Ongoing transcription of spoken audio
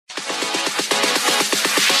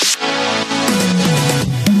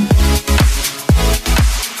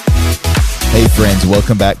friends,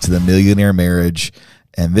 welcome back to the Millionaire Marriage.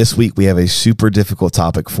 And this week we have a super difficult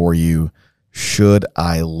topic for you. Should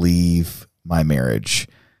I leave my marriage?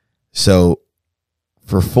 So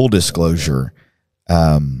for full disclosure,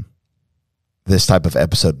 this type of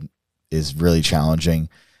episode is really challenging.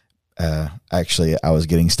 Actually, I was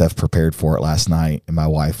getting stuff prepared for it last night, and my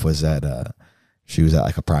wife was at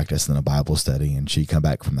like a practice and a Bible study, and she come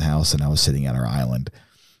back from the house, and I was sitting at her island.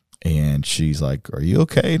 And she's like, "Are you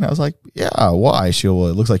okay?" And I was like, "Yeah, why?" She goes, "Well,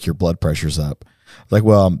 it looks like your blood pressure's up." I was like,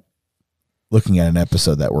 "Well, I'm looking at an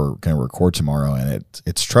episode that we're going to record tomorrow, and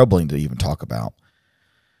it's troubling to even talk about."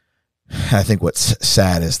 I think what's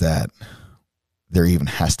sad is that there even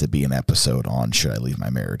has to be an episode on should I leave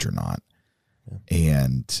my marriage or not. Yeah.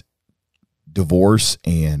 And divorce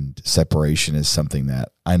and separation is something that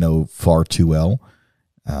I know far too well.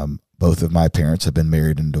 Both of my parents have been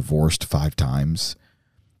married and divorced 5 times.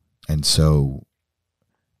 And so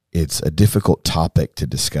it's a difficult topic to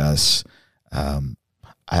discuss. I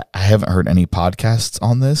haven't heard any podcasts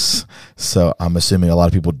on this, so I'm assuming a lot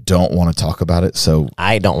of people don't want to talk about it. So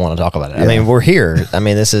I don't want to talk about it. Yeah. I mean, we're here. I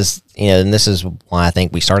mean, this is, and this is why I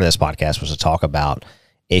think we started this podcast, was to talk about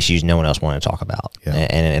issues no one else wanted to talk about,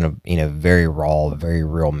 and in a very raw, very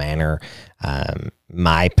real manner.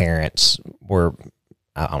 My parents were,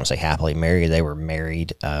 I don't want to say happily married. They were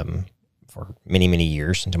married for many, many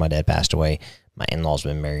years until my dad passed away. My in-laws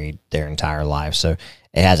have been married their entire life, so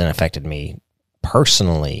it hasn't affected me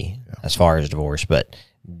personally as far as divorce, but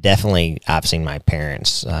definitely I've seen my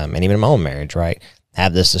parents, and even in my own marriage, right,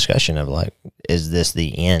 have this discussion of like, is this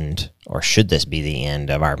the end, or should this be the end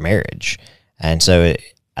of our marriage? And so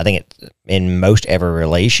I think in most every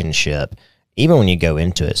relationship, even when you go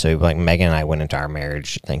into it, so like Megan and I went into our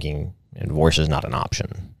marriage thinking divorce is not an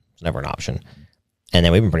option. It's never an option. And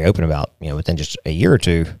then we've been pretty open about, within just a year or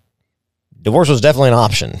two, divorce was definitely an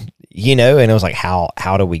option, and it was like, how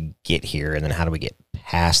do we get here? And then how do we get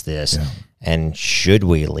past this? Yeah. And should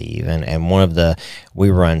we leave? And we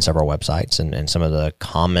run several websites, and some of the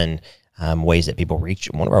common ways that people reach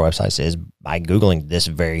one of our websites is by Googling this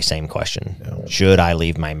very same question. Yeah. Should I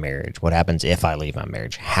leave my marriage? What happens if I leave my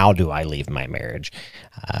marriage? How do I leave my marriage?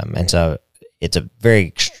 And so it's a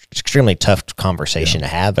very extremely tough conversation to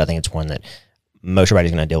have, but I think it's one that most everybody's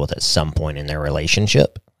going to deal with at some point in their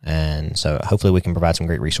relationship. And so hopefully we can provide some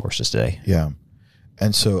great resources today. Yeah.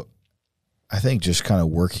 And so I think just kind of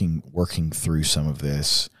working through some of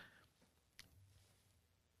this,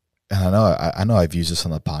 and I know I've used this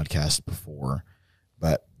on the podcast before,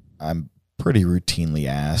 but I'm pretty routinely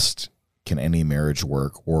asked, can any marriage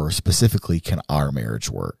work, or specifically, can our marriage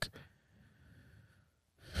work?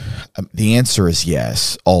 The answer is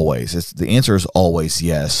yes, always. The answer is always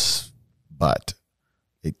yes, but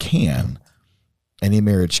it can. Any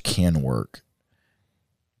marriage can work.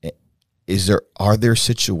 Are there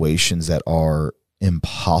situations that are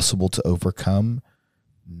impossible to overcome?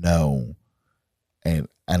 No. And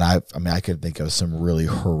I could think of some really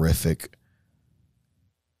horrific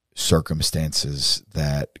circumstances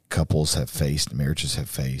that couples have faced, marriages have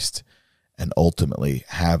faced, and ultimately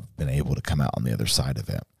have been able to come out on the other side of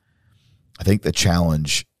it. I think the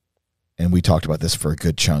challenge, and we talked about this for a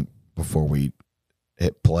good chunk before we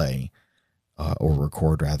hit play, or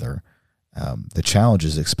record rather, the challenge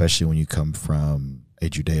is, especially when you come from a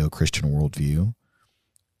Judeo-Christian worldview,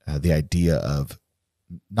 the idea of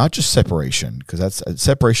not just separation, because that's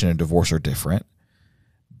separation and divorce are different,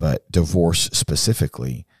 but divorce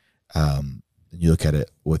specifically, you look at it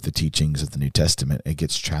with the teachings of the New Testament, it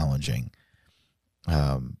gets challenging.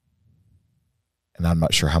 And I'm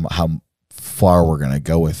not sure how far we're going to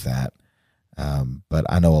go with that. But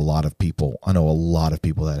I know a lot of people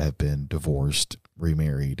that have been divorced,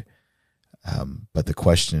 remarried. But the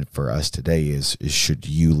question for us today is should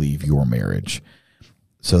you leave your marriage?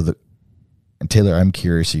 And Taylor, I'm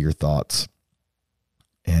curious of your thoughts.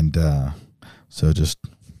 And so just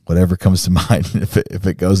whatever comes to mind, if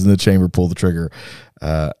it goes in the chamber, pull the trigger.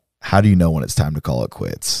 How do you know when it's time to call it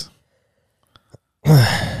quits?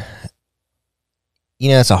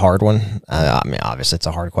 It's a hard one. Obviously it's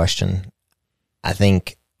a hard question. I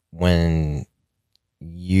think when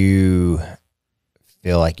you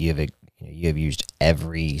feel like you have used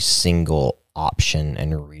every single option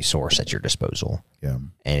and resource at your disposal,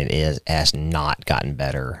 and it has not gotten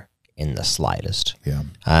better in the slightest. Yeah.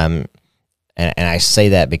 And I say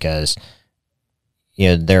that because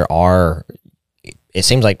it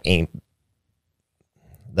seems like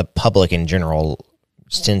the public in general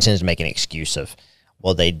tends to make an excuse of,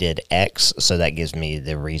 well, they did X, so that gives me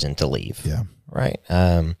the reason to leave. Yeah. Right.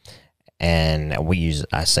 And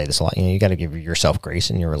I say this a lot, you got to give yourself grace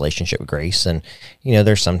in your relationship with grace. And,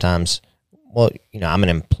 there's sometimes well, I'm an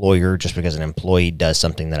employer. Just because an employee does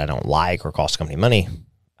something that I don't like or costs the company money,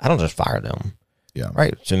 I don't just fire them. Yeah.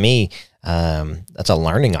 Right. To me, that's a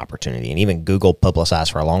learning opportunity. And even Google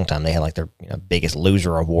publicized for a long time, they had like their biggest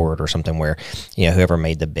loser award or something where, whoever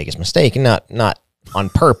made the biggest mistake, and not on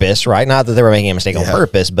purpose, right? Not that they were making a mistake on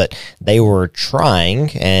purpose, but they were trying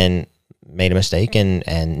and made a mistake,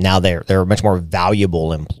 and now they're a much more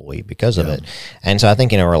valuable employee because of it. And so I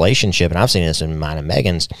think in a relationship, and I've seen this in mine and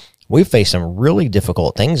Megan's, we've faced some really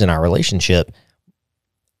difficult things in our relationship,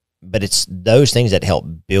 but it's those things that help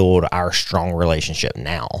build our strong relationship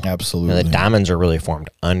now. Absolutely. The diamonds are really formed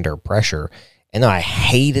under pressure. And though I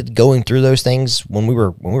hated going through those things when we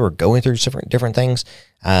were going through different things,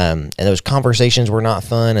 and those conversations were not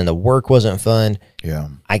fun and the work wasn't fun,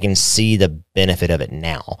 I can see the benefit of it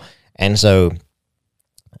now. And so,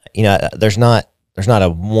 there's not a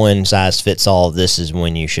one size fits all, this is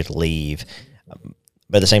when you should leave.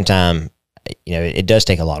 But at the same time, it does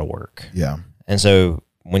take a lot of work. Yeah. And so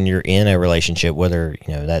when you're in a relationship, whether,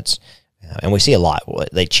 that's, and we see a lot,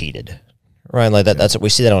 they cheated, right? Like that, that's what we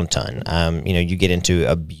see that on a ton. You get into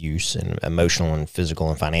abuse and emotional and physical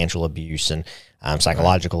and financial abuse and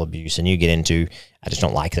psychological abuse, and you get into, I just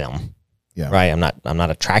don't like them. Yeah. Right. I'm not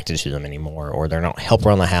attracted to them anymore, or they're not help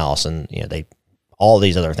around the house. And, all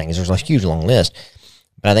these other things, there's a huge long list.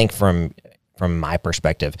 But I think from my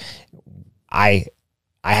perspective, I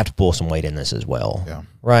have to pull some weight in this as well. Yeah.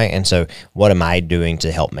 Right. And so what am I doing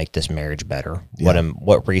to help make this marriage better? Yeah.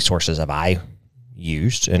 What resources have I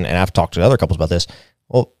used? And I've talked to other couples about this.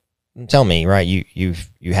 Well, tell me, right? You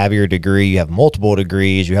have your degree, you have multiple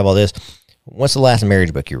degrees, you have all this. What's the last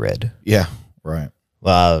marriage book you read? Yeah. Right.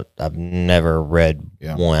 Well, I've never read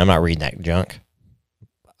one. I'm not reading that junk.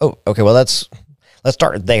 Oh, okay. Well, let's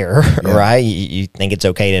start there, right? You think it's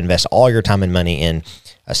okay to invest all your time and money in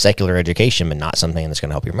a secular education, but not something that's going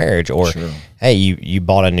to help your marriage. Or, hey, you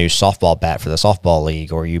bought a new softball bat for the softball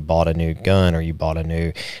league, or you bought a new gun, or you bought a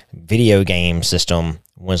new video game system.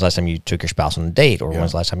 When's the last time you took your spouse on a date? Or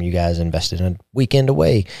when's the last time you guys invested in a weekend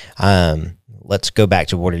away? Let's go back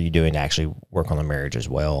to what are you doing to actually work on the marriage as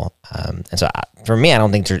well. And so for me, I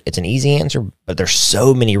don't think it's an easy answer, but there's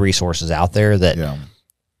so many resources out there that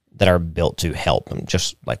are built to help them,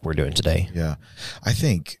 just like we're doing today. Yeah. I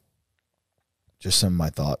think just some of my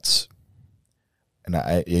thoughts,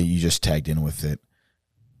 and you just tagged in with it.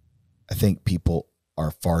 I think people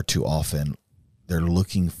are far too often, they're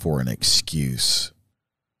looking for an excuse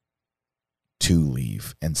to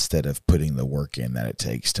leave instead of putting the work in that it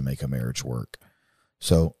takes to make a marriage work.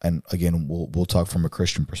 So, and again, we'll talk from a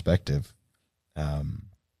Christian perspective.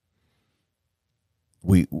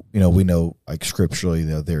 We know like scripturally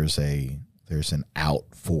though there's an out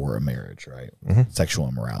for a marriage, right? Mm-hmm. Sexual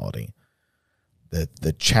immorality.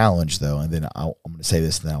 The challenge though, and then I'm going to say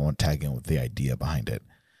this, and then I want to tag in with the idea behind it.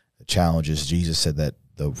 The challenge is Jesus said that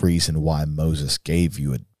the reason why Moses gave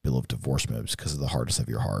you a bill of divorcement was because of the hardness of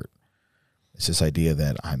your heart. It's this idea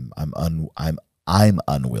that I'm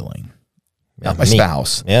unwilling, not my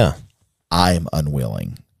spouse. Yeah, I'm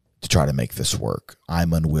unwilling to try to make this work.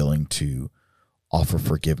 I'm unwilling to offer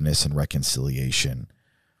forgiveness and reconciliation.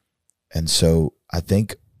 And so I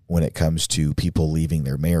think when it comes to people leaving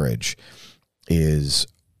their marriage,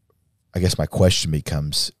 I guess my question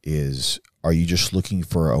becomes are you just looking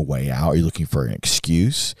for a way out? Are you looking for an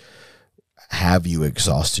excuse? Have you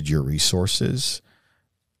exhausted your resources?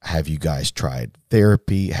 Have you guys tried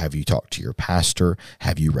therapy? Have you talked to your pastor?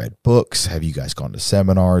 Have you read books? Have you guys gone to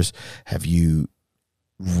seminars? Have you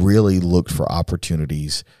really looked for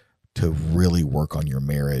opportunities to really work on your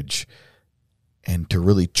marriage and to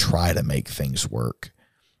really try to make things work?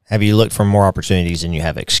 Have you looked for more opportunities than you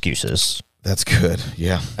have excuses? That's good.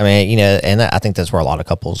 Yeah. I mean, and I think that's where a lot of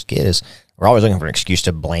couples get is we're always looking for an excuse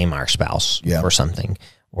to blame our spouse for something,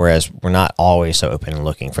 whereas we're not always so open and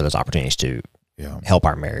looking for those opportunities to help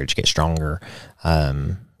our marriage get stronger.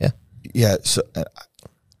 Yeah. So,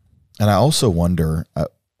 and I also wonder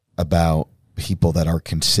about people that are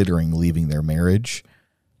considering leaving their marriage.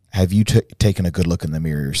 Have you taken a good look in the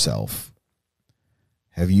mirror yourself?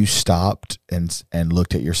 Have you stopped and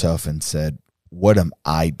looked at yourself and said, what am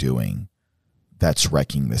I doing that's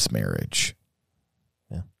wrecking this marriage?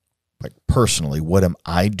 Yeah. Like personally, what am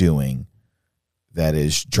I doing that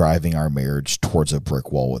is driving our marriage towards a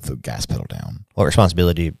brick wall with the gas pedal down? What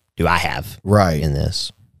responsibility do I have in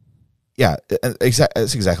this? Yeah,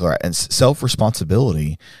 that's exactly right. And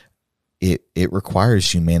self-responsibility, it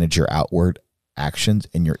requires you manage your outward actions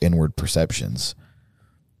and your inward perceptions.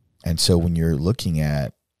 And so when you're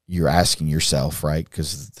you're asking yourself, right?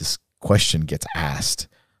 Because this question gets asked,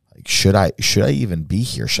 like, should I even be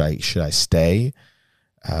here? Should I stay?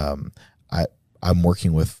 I'm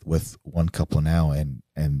working with one couple now,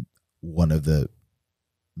 and one of the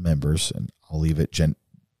members, and I'll leave it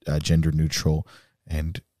gender neutral,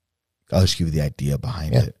 and I'll just give you the idea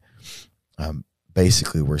behind it.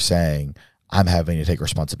 Basically, we're saying I'm having to take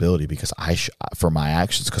responsibility because for my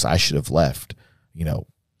actions, because I should have left,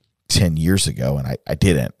 10 years ago, and I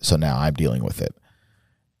didn't. So now I'm dealing with it.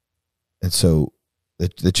 And so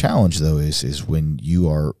the challenge though is when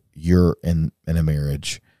you're in a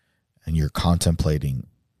marriage and you're contemplating,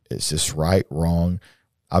 is this right, wrong?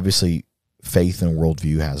 Obviously, faith and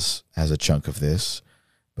worldview has a chunk of this,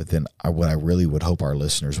 but then what I really would hope our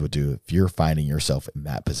listeners would do, if you're finding yourself in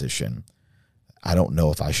that position, I don't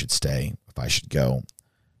know if I should stay, if I should go.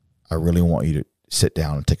 I really want you to sit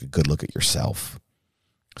down and take a good look at yourself.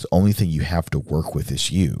 Because the only thing you have to work with is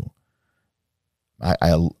you.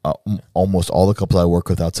 I almost all the couples I work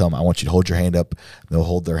with, I'll tell them, I want you to hold your hand up. They'll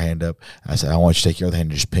hold their hand up. I said, I want you to take your other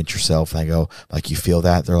hand and just pinch yourself. And I go, like, you feel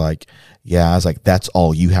that? They're like, yeah. I was like, that's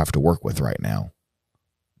all you have to work with right now.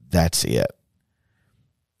 That's it.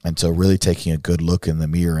 And so really taking a good look in the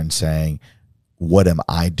mirror and saying, what am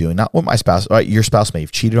I doing? Not what my spouse, right? Your spouse may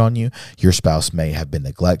have cheated on you. Your spouse may have been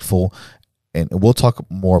neglectful. And we'll talk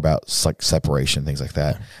more about like separation, things like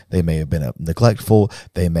that. They may have been neglectful.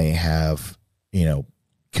 They may have,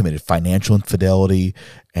 committed financial infidelity,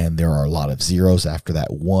 and there are a lot of zeros after that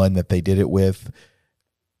one that they did it with.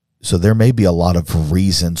 So there may be a lot of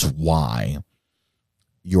reasons why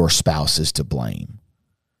your spouse is to blame.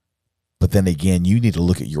 But then again, you need to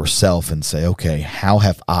look at yourself and say, okay, how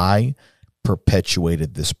have I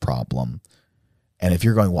perpetuated this problem? And if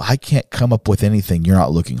you're going, well, I can't come up with anything, you're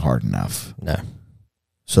not looking hard enough. No.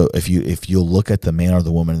 So if you look at the man or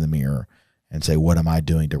the woman in the mirror and say, what am I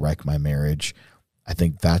doing to wreck my marriage? I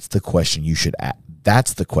think that's the question you should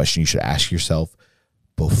ask yourself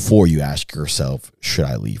before you ask yourself, should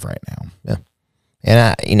I leave right now? Yeah.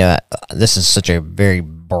 And this is such a very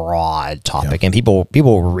broad topic, and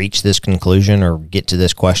people reach this conclusion or get to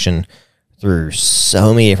this question through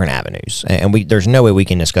so many different avenues, and there's no way we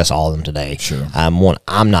can discuss all of them today. Sure. One,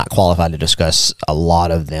 I'm not qualified to discuss a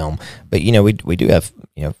lot of them, but we do have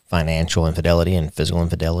financial infidelity and physical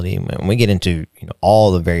infidelity, and we get into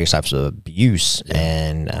all the various types of abuse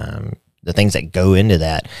and the things that go into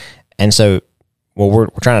that. And so, we're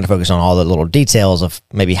trying to focus on all the little details of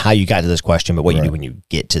maybe how you got to this question, but what you do when you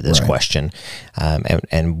get to this question.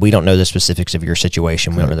 And we don't know the specifics of your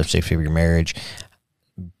situation. We don't know the specifics of your marriage,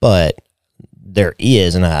 but there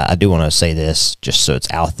is, and I do want to say this just so it's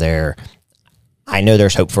out there, I know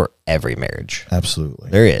there's hope for every marriage. Absolutely.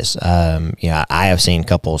 There is. I have seen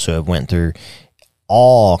couples who have went through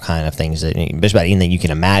all kind of things, that just about anything you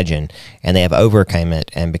can imagine, and they have overcome it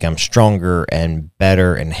and become stronger and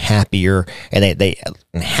better and happier, and they're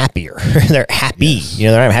happy. Yes.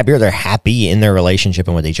 They're not happier, they're happy in their relationship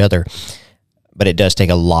and with each other. But it does take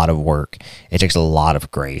a lot of work. It takes a lot of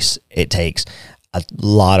grace. It takes a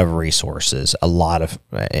lot of resources, a lot of,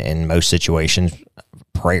 in most situations,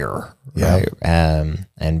 prayer, right?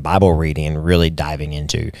 And Bible reading, and really diving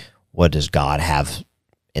into what does God have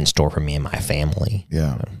in store for me and my family.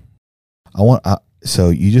 Yeah. So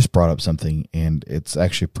you just brought up something, and it's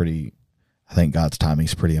actually I think God's timing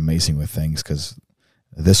is pretty amazing with things, because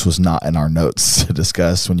this was not in our notes to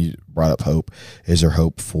discuss when you brought up hope. Is there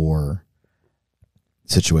hope for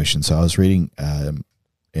situations? So I was reading,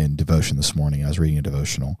 in devotion this morning, I was reading a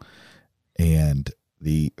devotional, and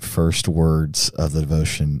the first words of the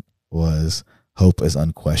devotion was, hope is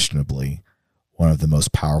unquestionably one of the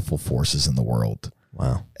most powerful forces in the world.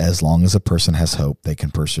 Wow. As long as a person has hope, they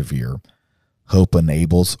can persevere. Hope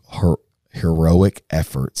enables heroic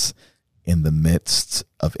efforts in the midst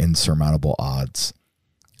of insurmountable odds.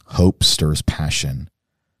 Hope stirs passion.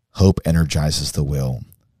 Hope energizes the will.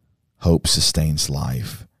 Hope sustains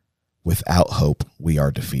life. Without hope, we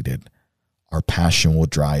are defeated. Our passion will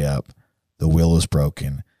dry up, the will is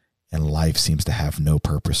broken, and life seems to have no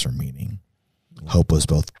purpose or meaning. Hope is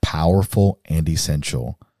both powerful and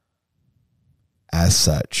essential. As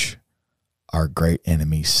such, our great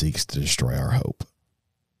enemy seeks to destroy our hope.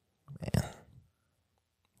 Man.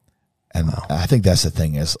 And wow. I think that's the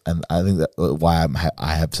thing is, and I think that why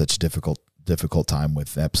I have such difficult time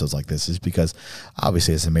with episodes like this is because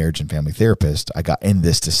obviously as a marriage and family therapist, I got in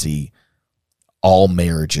this to see all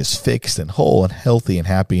marriages fixed and whole and healthy and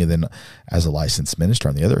happy. And then as a licensed minister,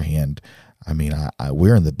 on the other hand, I mean,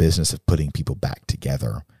 we're in the business of putting people back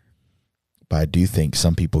together. But I do think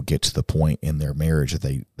some people get to the point in their marriage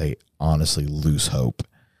that they honestly lose hope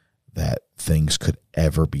that things could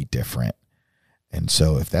ever be different. And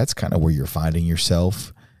so if that's kind of where you're finding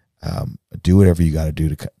yourself, do whatever you got to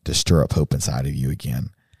do to stir up hope inside of you again.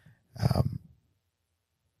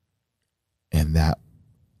 And that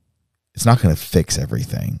it's not going to fix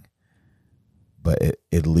everything, but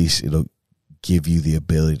at least it'll give you the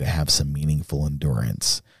ability to have some meaningful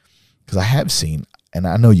endurance. Because I have seen, and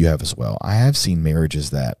I know you have as well, I have seen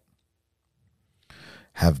marriages that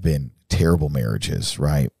have been terrible marriages,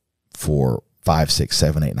 right? For 5, 6,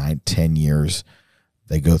 7, 8, 9, 10 years.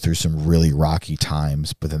 They go through some really rocky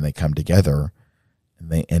times, but then they come together and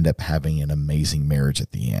they end up having an amazing marriage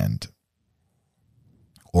at the end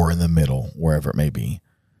or in the middle, wherever it may be.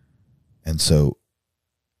 And so,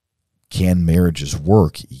 can marriages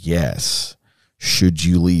work? Yes. Should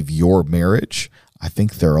you leave your marriage? I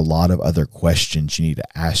think there are a lot of other questions you need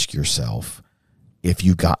to ask yourself if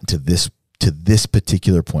you got to this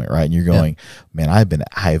particular point, right? And you're going, man,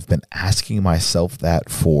 I have been asking myself that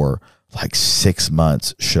for like 6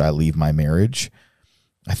 months. Should I leave my marriage?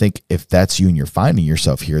 I think if that's you and you're finding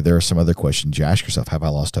yourself here, there are some other questions you ask yourself. Have I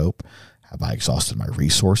lost hope? Have I exhausted my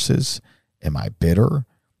resources? Am I bitter?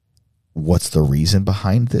 What's the reason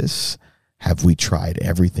behind this? Have we tried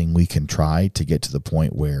everything we can try to get to the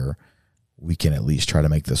point where we can at least try to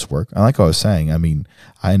make this work? And like I was saying, I mean,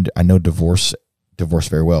 I know divorce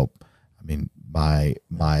very well. I mean,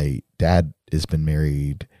 my dad has been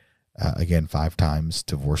married again 5 times,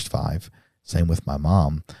 divorced 5. Same with my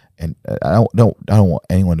mom. And I don't want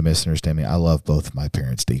anyone to misunderstand me. I love both of my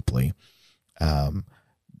parents deeply.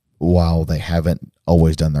 While they haven't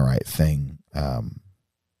always done the right thing,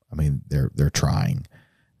 I mean, they're trying.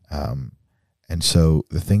 And so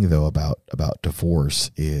the thing though about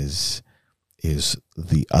divorce is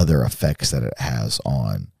the other effects that it has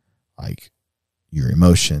on like your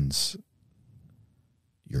emotions,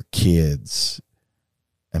 your kids,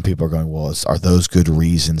 and people are going, well, are those good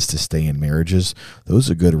reasons to stay in marriages? Those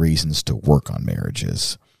are good reasons to work on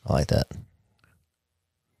marriages. I like that.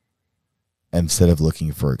 Instead of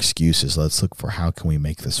looking for excuses, let's look for how can we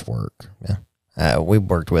make this work. Yeah. We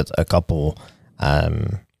worked with a couple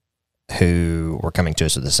who were coming to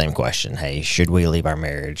us with the same question. Hey, should we leave our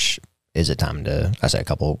marriage? Is it time to, I say a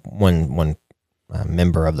couple, one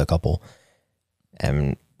member of the couple.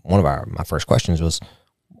 And one of my first questions was,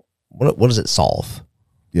 what does it solve?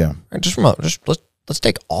 Yeah. Let's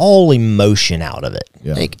take all emotion out of it.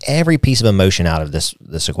 Yeah. Take every piece of emotion out of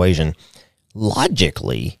this equation.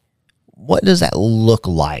 Logically, what does that look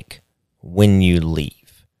like when you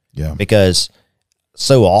leave? Yeah. Because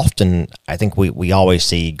so often, I think we always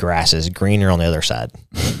see grass is greener on the other side,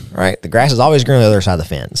 right? The grass is always greener on the other side of the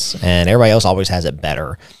fence, and everybody else always has it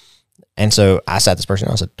better. And so I sat this person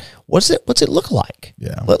down and said, what's it look like?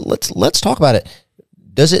 Yeah. Let's talk about it.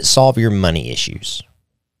 Does it solve your money issues?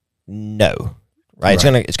 No. Right?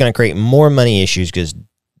 It's gonna create more money issues because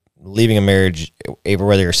leaving a marriage,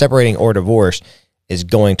 whether you're separating or divorced, is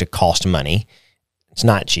going to cost money. It's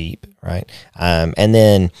not cheap, right? And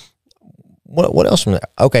then what else from there?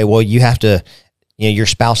 Okay, well, you have to, your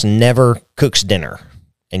spouse never cooks dinner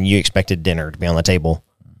and you expected dinner to be on the table.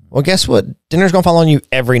 Well, guess what? Dinner's going to fall on you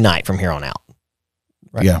every night from here on out.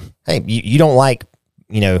 Right? Yeah. Hey, you don't like,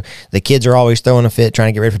 the kids are always throwing a fit trying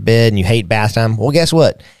to get ready for bed and you hate bath time. Well, guess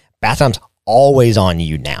what? Bath time's always on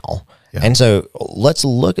you now. Yeah. And so let's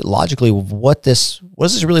look at logically what does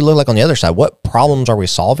this really look like on the other side? What problems are we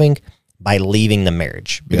solving by leaving the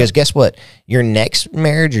marriage? Because guess what? Your next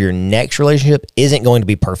marriage or your next relationship isn't going to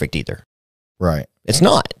be perfect either. Right. It's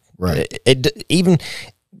not. Right. Even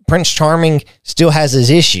Prince Charming still has his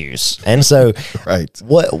issues. And so right.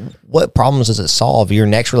 What problems does it solve? Your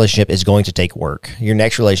next relationship is going to take work. Your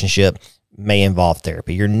next relationship may involve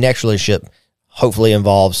therapy. Your next relationship hopefully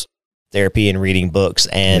involves therapy and reading books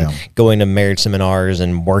and going to marriage seminars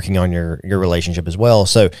and working on your relationship as well.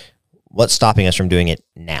 So what's stopping us from doing it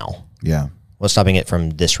now? Yeah. What's stopping it from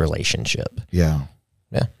this relationship? Yeah.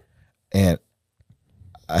 Yeah. And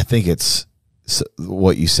I think it's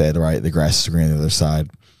what you said, right? The grass is green on the other side.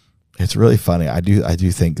 It's really funny. I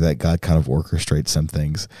do think that God kind of orchestrates some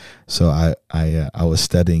things. So I was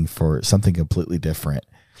studying for something completely different,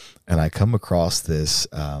 and I come across this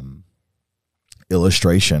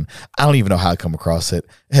illustration. I don't even know how I come across it.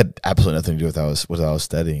 It had absolutely nothing to do with what I was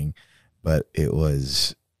studying, but it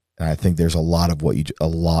was. And I think there's a lot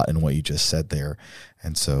in what you just said there,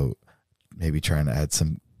 and so maybe trying to add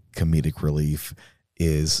some comedic relief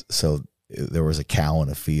is so there was a cow in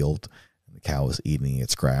a field. The cow was eating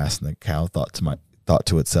its grass, and the cow thought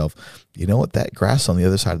to itself, you know what, that grass on the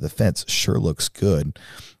other side of the fence sure looks good.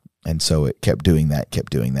 And so it kept doing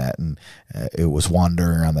that, and it was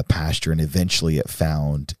wandering around the pasture, and eventually it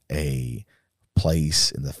found a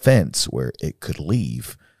place in the fence where it could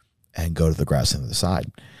leave and go to the grass on the other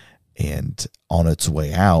side. And on its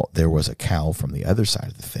way out, there was a cow from the other side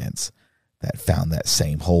of the fence that found that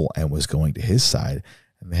same hole and was going to his side.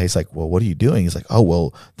 And he's like, well, what are you doing? He's like, oh,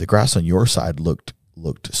 well, the grass on your side looked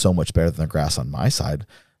so much better than the grass on my side.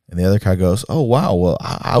 And the other cow goes, oh, wow, well,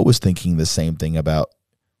 I was thinking the same thing about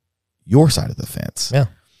your side of the fence. Yeah.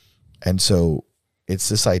 And so it's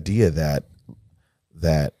this idea that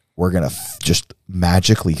we're going to just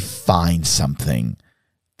magically find something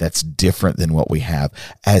that's different than what we have,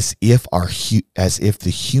 as if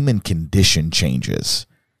the human condition changes.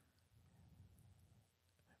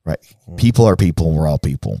 Right? People are people, and we're all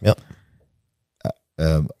people. Yep.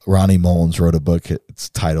 Ronnie Mullins wrote a book. It's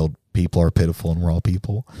titled "People Are Pitiful, and We're All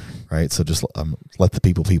People." Right? So just let the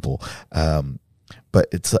people. But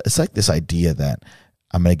it's like this idea that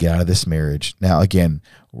I'm going to get out of this marriage. Now, again,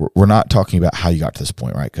 we're not talking about how you got to this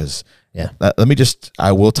point, right? Because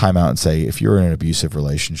I will time out and say, if you're in an abusive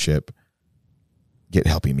relationship, get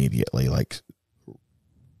help immediately. Like,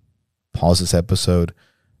 pause this episode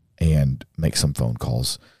and make some phone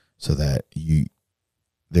calls so that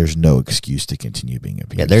there's no excuse to continue being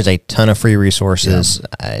abused. Yeah, there's a ton of free resources,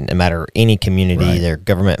 no matter any community. Right. They're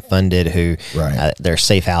government funded. They're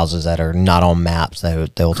safe houses that are not on maps. They'll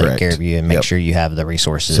take care of you and make sure you have the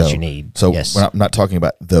resources that you need. So I'm not talking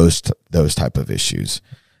about those type of issues,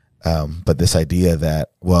 but this idea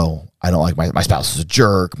that, well, I don't like my spouse is a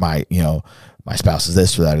jerk. My spouse is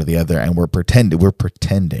this or that or the other, and we're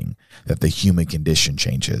pretending that the human condition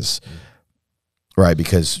changes. Right,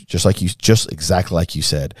 because just exactly like you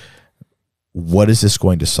said, what is this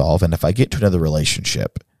going to solve? And if I get to another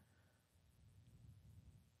relationship,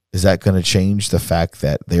 is that going to change the fact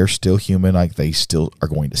that they're still human? Like, they still are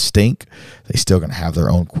going to stink. They still going to have their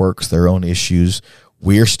own quirks, their own issues.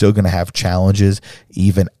 We're still going to have challenges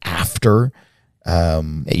even after.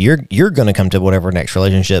 You're going to come to whatever next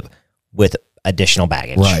relationship with additional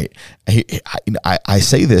baggage. Right. I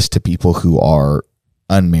say this to people who are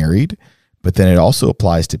unmarried. But then it also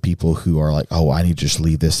applies to people who are like, oh, I need to just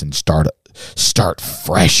leave this and start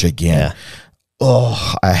fresh again. Yeah.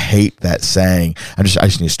 Oh, I hate that saying. I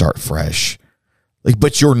just need to start fresh. Like,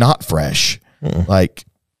 but you're not fresh. Like,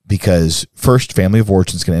 because first, family of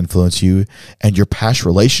origin is going to influence you, and your past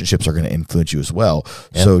relationships are going to influence you as well.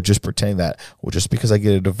 Yep. So just pretending that, well, just because I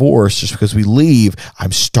get a divorce, just because we leave,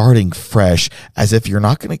 I'm starting fresh, as if you're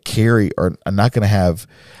not going to carry, or I'm not going to have,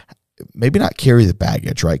 maybe not carry the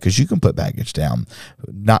baggage, right? Because you can put baggage down,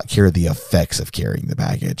 not carry the effects of carrying the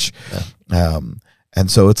baggage. Yeah. And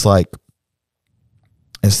so it's like,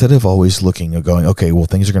 instead of always looking and going, okay, well,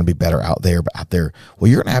 things are going to be better out there, well,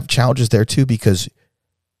 you're going to have challenges there too, because,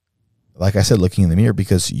 like I said, looking in the mirror,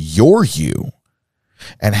 because you're you.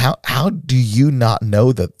 And how do you not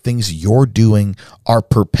know that things you're doing are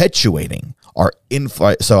perpetuating, are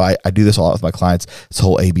influence? So I do this a lot with my clients. This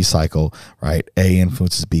whole A/B cycle, right? A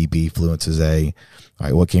influences B, B influences A. All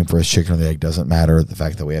right, what came first, chicken or the egg? Doesn't matter. The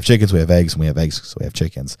fact that we have chickens, we have eggs, and we have eggs, so we have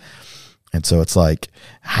chickens. And so it's like,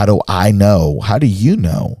 how do I know? How do you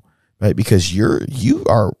know? Right? Because you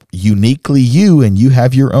are uniquely you, and you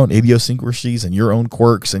have your own idiosyncrasies and your own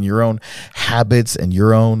quirks and your own habits and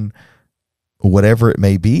your own whatever it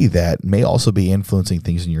may be that may also be influencing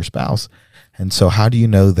things in your spouse. And so how do you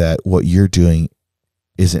know that what you're doing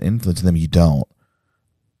isn't influencing them? You don't.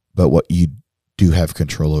 But what you do have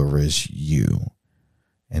control over is you.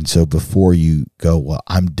 And so before you go, well,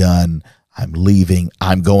 I'm done, I'm leaving,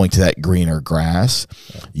 I'm going to that greener grass,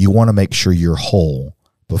 you want to make sure you're whole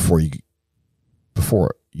before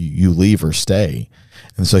you leave or stay.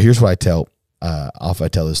 And so here's what I tell I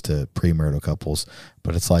tell this to premarital couples,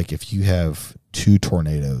 but it's like, if you have two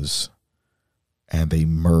tornadoes and they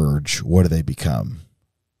merge, what do they become?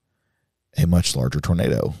 A much larger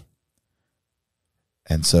tornado.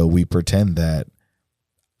 And so we pretend that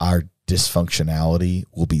our dysfunctionality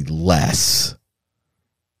will be less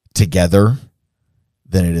together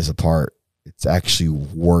than it is apart. It's actually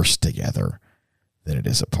worse together than it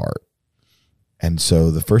is apart. And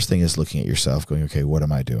so the first thing is looking at yourself, going, okay, what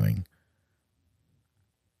am I doing?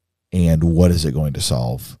 And what is it going to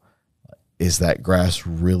solve? Is that grass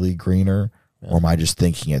really greener, or am I just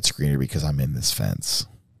thinking it's greener because I'm in this fence?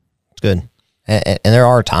 It's good. And there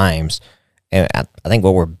are times, and I think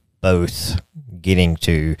what we're both getting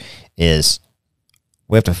to is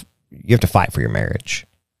you have to fight for your marriage.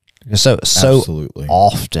 So Absolutely.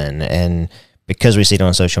 Often, and because we see it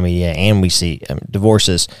on social media and we see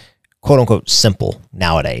divorces, quote unquote, simple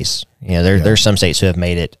nowadays. You know, there's some states who have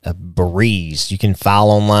made it a breeze. You can file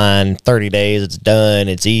online, 30 days, it's done,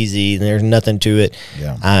 it's easy, and there's nothing to it.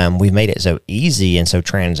 Yeah. We've made it so easy and so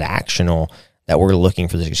transactional that we're looking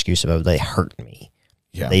for this excuse of, oh, they hurt me.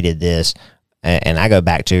 Yeah. They did this. And I go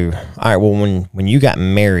back to, all right, well, when you got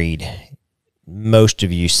married, most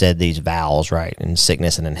of you said these vows, right? In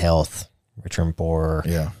sickness and in health, rich and poor,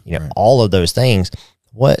 all of those things.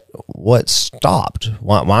 What stopped?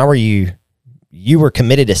 Why were you were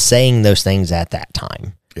committed to saying those things at that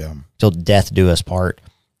time? Yeah. Till death do us part.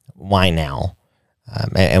 Why now?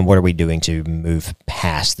 And what are we doing to move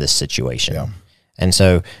past this situation? Yeah. And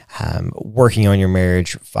so working on your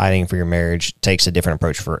marriage, fighting for your marriage takes a different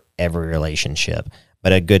approach for every relationship.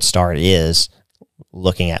 But a good start is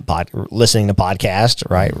looking at listening to podcasts,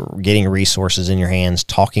 right? Getting resources in your hands,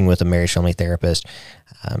 talking with a marriage family therapist,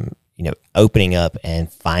 opening up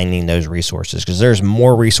and finding those resources, because there's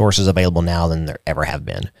more resources available now than there ever have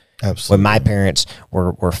been. Absolutely. When my parents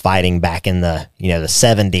were fighting back in the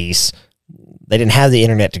 70s, they didn't have the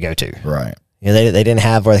internet to go to. Right. They didn't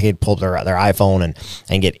have where they could pull their iPhone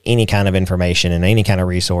and get any kind of information and any kind of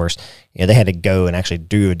resource. They had to go and actually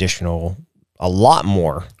do a lot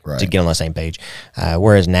more to get on the same page.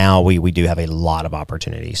 Whereas now we do have a lot of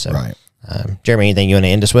opportunities. So, right. Jeremy, anything you want to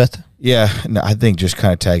end us with? Yeah, no, I think just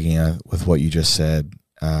kind of tagging with what you just said,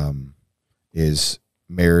 is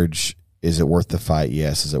marriage, is it worth the fight?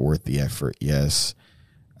 Yes. Is it worth the effort? Yes.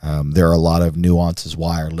 There are a lot of nuances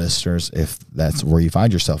why our listeners, if that's where you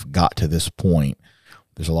find yourself, got to this point.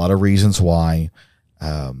 There's a lot of reasons why,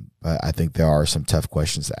 but I think there are some tough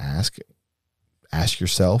questions to ask. Ask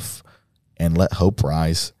yourself and let hope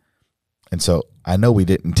rise. And so I know we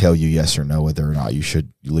didn't tell you yes or no whether or not you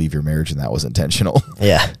should leave your marriage, and that was intentional.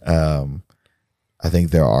 Yeah. I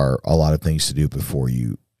think there are a lot of things to do before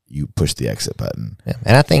you push the exit button. Yeah.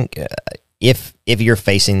 And I think if you're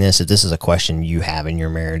facing this, if this is a question you have in your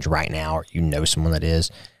marriage right now, or someone that is,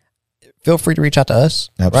 feel free to reach out to us.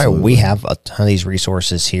 Absolutely. Right? We have a ton of these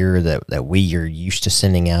resources here that we are used to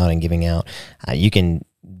sending out and giving out. You can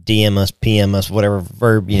DM us, PM us, whatever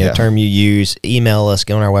term you use, email us,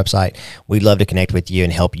 go on our website. We'd love to connect with you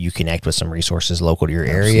and help you connect with some resources local to your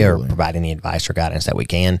area, or provide any advice or guidance that we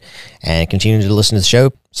can. And continue to listen to the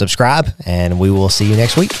show, subscribe, and we will see you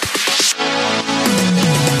next week.